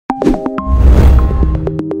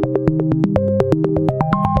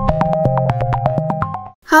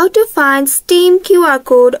How to find Steam QR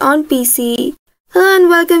code on PC. Hello and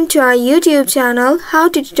welcome to our YouTube channel, How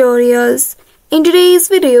to Tutorials. In today's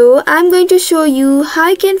video, I'm going to show you how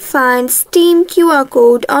you can find Steam QR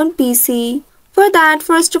code on PC. For that,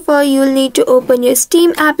 first of all, you'll need to open your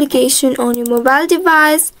Steam application on your mobile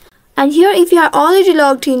device. And here, if you are already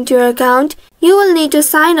logged into your account, you will need to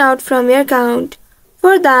sign out from your account.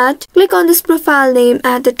 For that, click on this profile name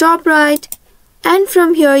at the top right. And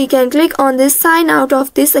from here, you can click on this sign out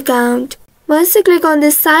of this account. Once you click on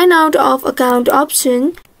this sign out of account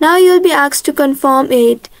option, now you'll be asked to confirm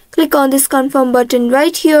it. Click on this confirm button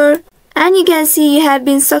right here. And you can see you have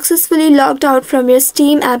been successfully logged out from your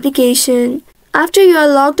Steam application. After you are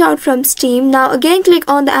logged out from Steam, now again click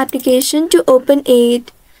on the application to open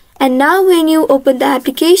it. And now when you open the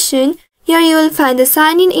application, here you will find the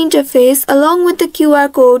sign-in interface along with the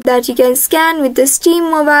QR code that you can scan with the Steam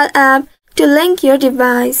mobile app to link your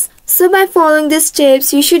device. So by following these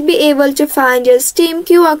steps, you should be able to find your Steam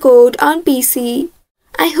QR code on PC.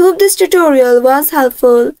 I hope this tutorial was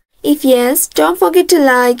helpful. If yes, don't forget to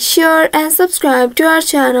like, share and subscribe to our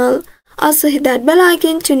channel. Also hit that bell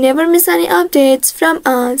icon to never miss any updates from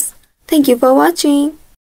us. Thank you for watching.